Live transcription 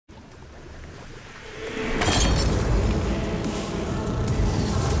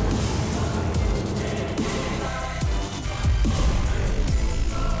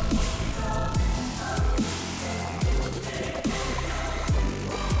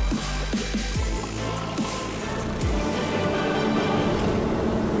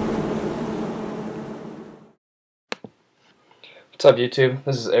What's up YouTube?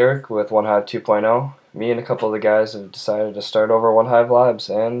 This is Eric with OneHive 2.0. Me and a couple of the guys have decided to start over OneHive Labs,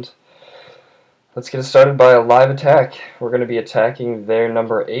 and let's get started by a live attack. We're going to be attacking their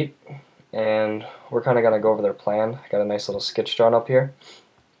number 8, and we're kind of going to go over their plan. I got a nice little sketch drawn up here.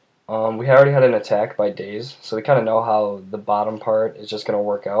 We already had an attack by Days, so we kind of know how the bottom part is just going to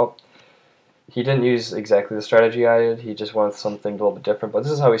work out. He didn't use exactly the strategy I did, he just wanted something a little bit different, but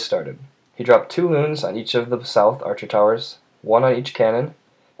this is how he started. He dropped 2 loons on each of the south archer towers, 1 on each cannon,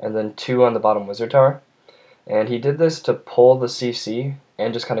 and then 2 on the bottom wizard tower. And he did this to pull the CC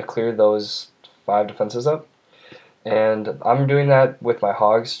and just kind of clear those 5 defenses up. And I'm doing that with my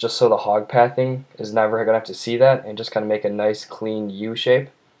hogs just so the hog pathing is never going to have to see that and just kind of make a nice clean U shape.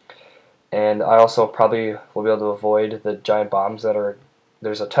 And I also probably will be able to avoid the giant bombs that are,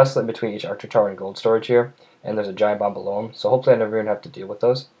 there's a Tesla in between each archer tower and gold storage here, and there's a giant bomb below them, so hopefully I never even have to deal with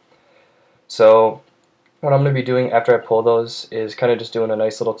those. So what I'm going to be doing after I pull those is kind of just doing a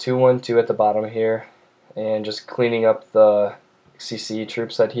nice little 2-1-2 at the bottom here and just cleaning up the CC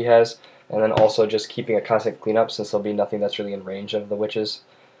troops that he has, and then also just keeping a constant cleanup since there'll be nothing that's really in range of the witches.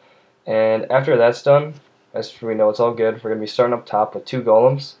 And after that's done, as we know it's all good, we're going to be starting up top with 2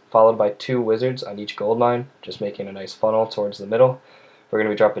 golems followed by 2 wizards on each gold mine, just making a nice funnel towards the middle. We're going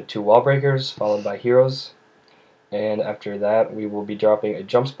to be dropping 2 wall breakers followed by heroes, and after that we will be dropping a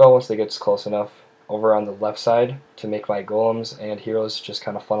jump spell once they get close enough over on the left side to make my golems and heroes just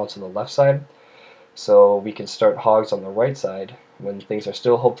kind of funnel to the left side, so we can start hogs on the right side when things are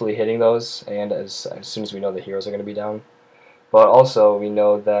still hopefully hitting those, and as soon as we know the heroes are going to be down. But also we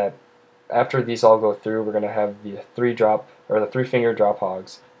know that after these all go through, we're going to have the 3-finger drop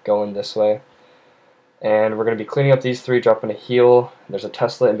hogs going this way, and we're going to be cleaning up these 3, dropping a heal. There's a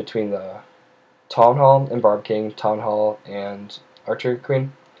Tesla in between the Town Hall and Barb King, Town Hall and Archer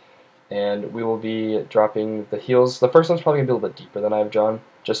Queen. And we will be dropping the heals. The first one's probably going to be a little bit deeper than I've drawn,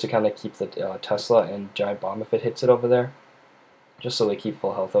 just to kind of keep the Tesla and Giant Bomb if it hits it over there, just so they keep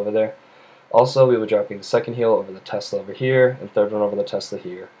full health over there. Also, we will be dropping the second heal over the Tesla over here, and third one over the Tesla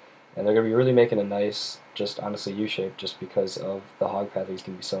here. And they're going to be really making a nice, just honestly U-shape, just because of the hog pathing is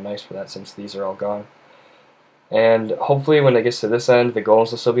going to be so nice for that since these are all gone. And hopefully when it gets to this end, the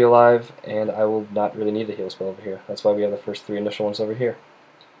golems will still be alive, and I will not really need the heal spell over here. That's why we have the first 3 initial ones over here.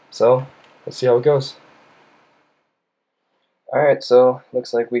 So, let's see how it goes. Alright, so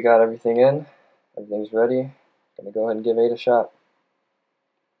looks like we got everything in. Everything's ready. Gonna go ahead and give 8 a shot.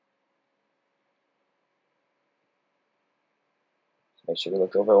 Make sure we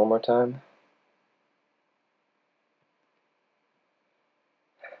look over it one more time.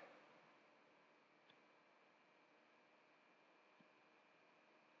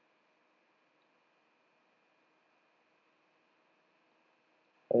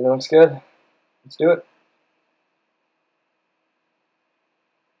 Everything looks good. Let's do it.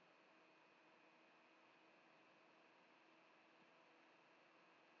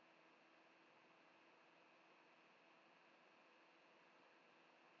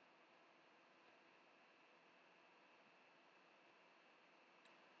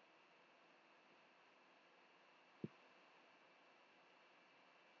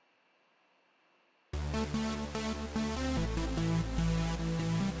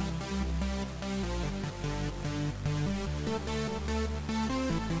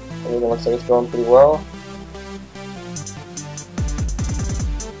 Everything looks like it's going pretty well.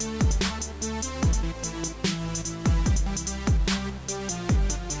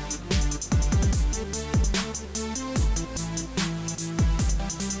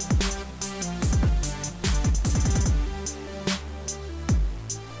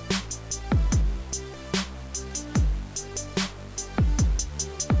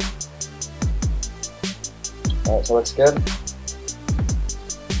 Alright, so looks good.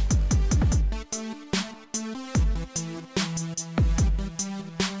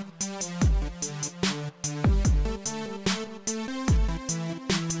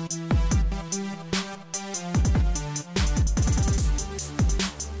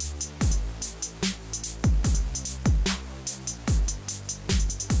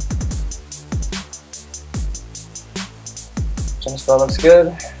 Jump spell looks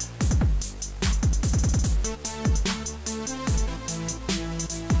good.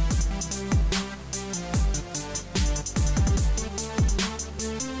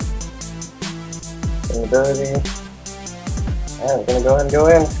 Ability. And we're gonna go ahead and go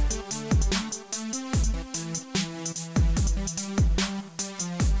in.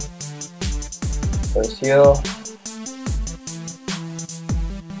 First heal.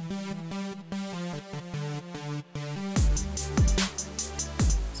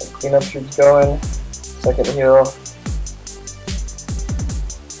 Some cleanup troops going. Second heal.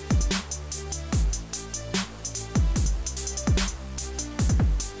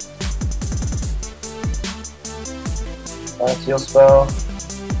 Nice heal spell.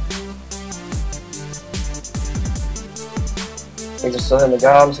 Things are still hitting the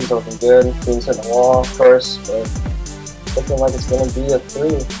goblins, things are looking good. Things hitting the wall, of course, but looking like it's going to be a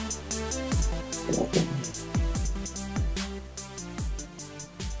 3.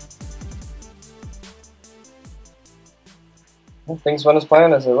 Things went as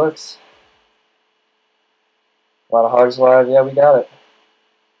planned as it looks. A lot of hogs live, yeah, we got it.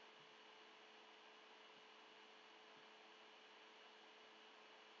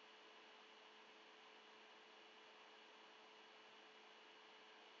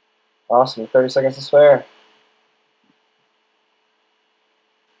 Awesome, 30 seconds to spare.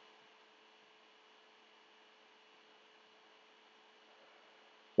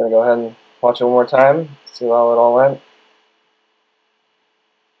 Gonna go ahead and watch it one more time, see how it all went.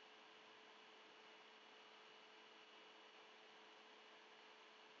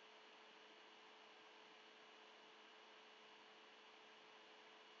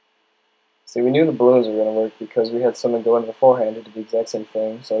 See, we knew the balloons were going to work because we had someone go in beforehand who did the exact same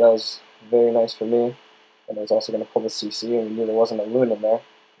thing, so that was very nice for me. And I was also going to pull the CC, and we knew there wasn't a loon in there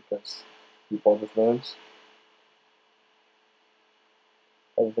because he pulled with loons.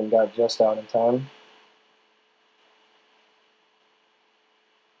 Everything got just out in time.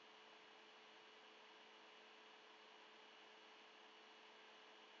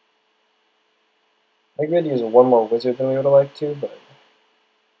 I think we had to use one more wizard than we would have liked to, but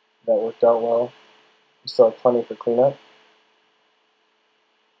that worked out well. We still have plenty for cleanup.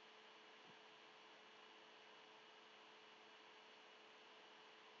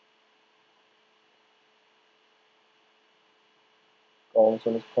 Golems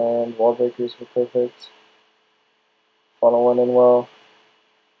went as planned. Wall breakers were perfect. Funnel went in well.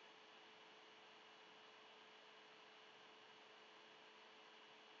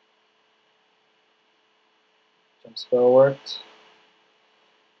 Jump spell worked.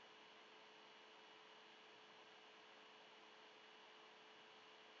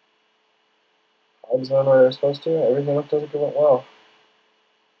 Hogs went where they were supposed to. Everything looked like it went well.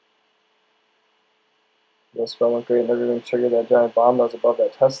 The spell went great and everything triggered that giant bomb that was above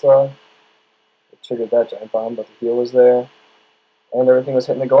that Tesla. It triggered that giant bomb, but the heal was there. And everything was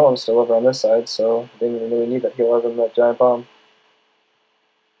hitting the golem still over on this side, so I didn't even really need that heal other than that giant bomb.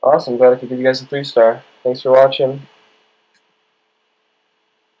 Awesome, glad I could give you guys a 3-star. Thanks for watching.